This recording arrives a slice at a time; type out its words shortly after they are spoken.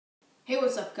Hey,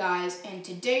 what's up, guys? And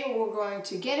today we're going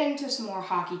to get into some more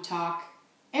hockey talk,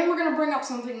 and we're going to bring up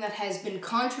something that has been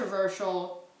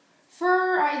controversial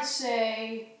for, I'd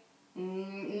say,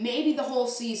 maybe the whole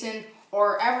season,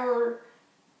 or ever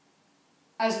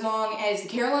as long as the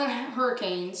Carolina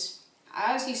Hurricanes,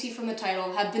 as you see from the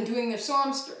title, have been doing their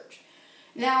storm surge.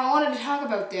 Now, I wanted to talk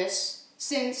about this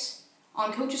since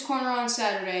on Coach's Corner on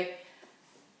Saturday,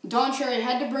 Don Cherry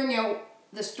had to bring out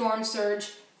the storm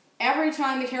surge. Every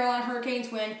time the Carolina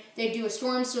Hurricanes win, they do a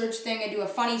storm surge thing. They do a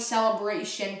funny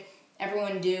celebration.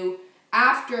 Everyone do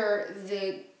after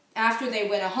they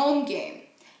win a home game.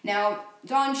 Now,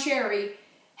 Don Cherry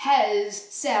has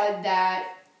said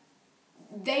that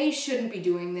they shouldn't be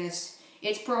doing this.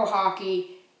 It's pro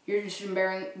hockey. You're just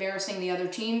embarrassing the other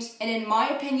teams. And in my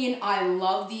opinion, I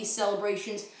love these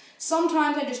celebrations.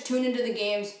 Sometimes I just tune into the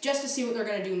games just to see what they're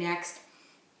going to do next.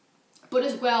 But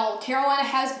as well, Carolina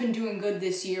has been doing good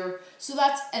this year, so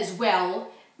that's as well.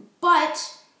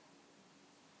 But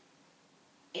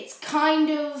it's kind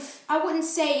of, I wouldn't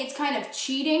say it's kind of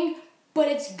cheating, but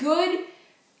it's good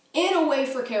in a way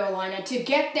for Carolina to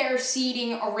get their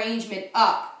seating arrangement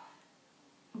up.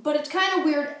 But it's kind of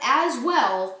weird as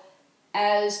well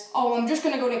as, oh, I'm just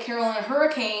going to go to Carolina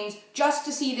Hurricanes just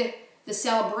to see the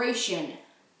celebration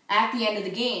at the end of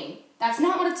the game. That's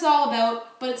not what it's all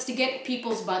about, but it's to get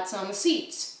people's butts on the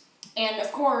seats. And,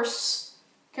 of course,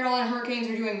 Carolina Hurricanes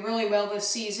are doing really well this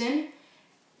season.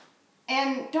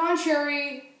 And Don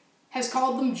Cherry has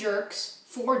called them jerks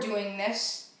for doing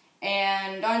this.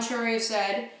 And Don Cherry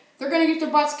said they're going to get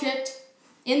their butts kicked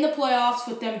in the playoffs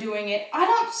with them doing it. I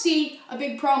don't see a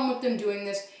big problem with them doing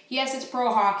this. Yes, it's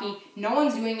pro hockey. No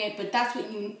one's doing it, but that's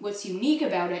what's unique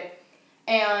about it.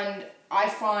 And I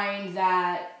find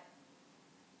that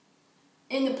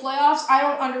in the playoffs, I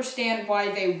don't understand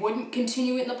why they wouldn't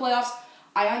continue it in the playoffs.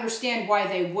 I understand why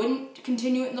they wouldn't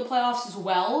continue it in the playoffs as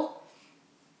well.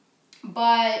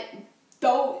 But,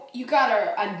 though, you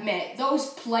gotta admit,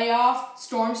 those playoff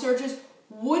storm surges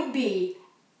would be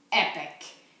epic.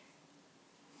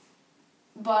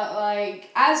 But,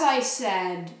 like, as I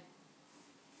said,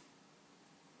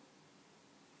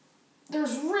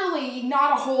 there's really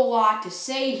not a whole lot to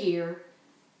say here.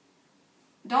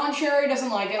 Don Cherry doesn't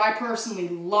like it. I personally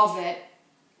love it.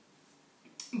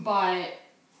 But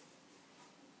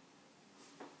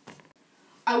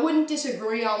I wouldn't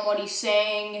disagree on what he's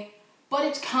saying, but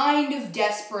it's kind of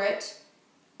desperate.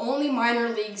 Only minor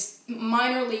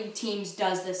league teams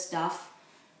does this stuff.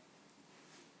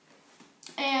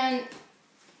 And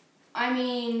I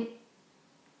mean,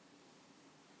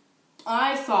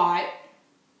 I thought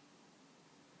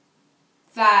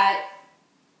that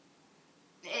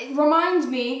it reminds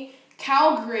me,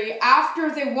 Calgary,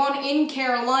 after they won in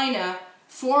Carolina,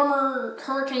 former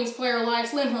Hurricanes player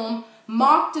Elias Lindholm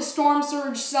mocked a storm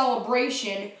surge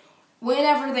celebration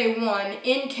whenever they won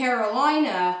in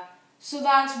Carolina, so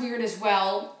that's weird as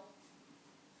well.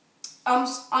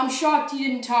 I'm shocked he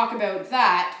didn't talk about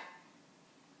that.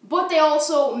 But they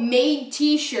also made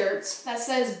t-shirts that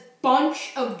says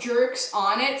 "bunch of jerks"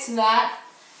 on it, so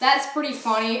that's pretty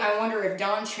funny. I wonder if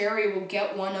Don Cherry will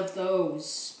get one of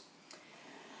those.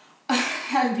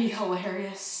 That'd be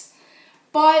hilarious.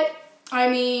 But, I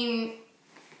mean,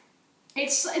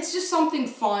 it's just something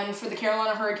fun for the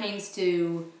Carolina Hurricanes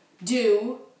to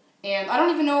do. And I don't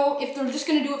even know if they're just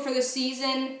going to do it for this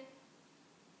season.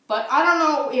 But I don't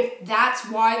know if that's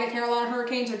why the Carolina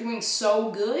Hurricanes are doing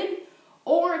so good.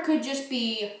 Or it could just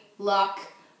be luck.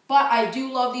 But I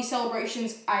do love these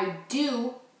celebrations. I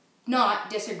do not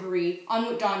disagree on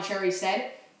what Don Cherry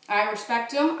said. I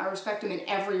respect him. I respect him in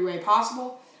every way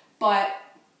possible. But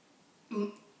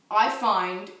I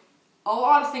find a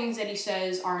lot of things that he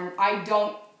says I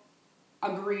don't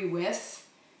agree with.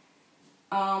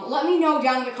 Let me know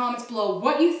down in the comments below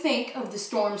what you think of the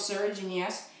storm surge. And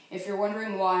yes, if you're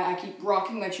wondering why I keep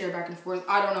rocking my chair back and forth,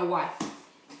 I don't know why.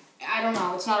 I don't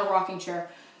know. It's not a rocking chair.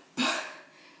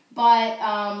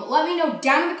 But let me know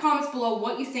down in the comments below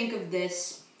what you think of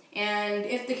this. And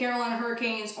if the Carolina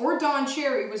Hurricanes or Don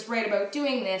Cherry was right about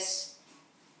doing this.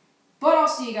 But I'll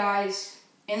see you guys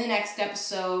in the next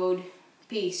episode.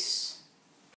 Peace.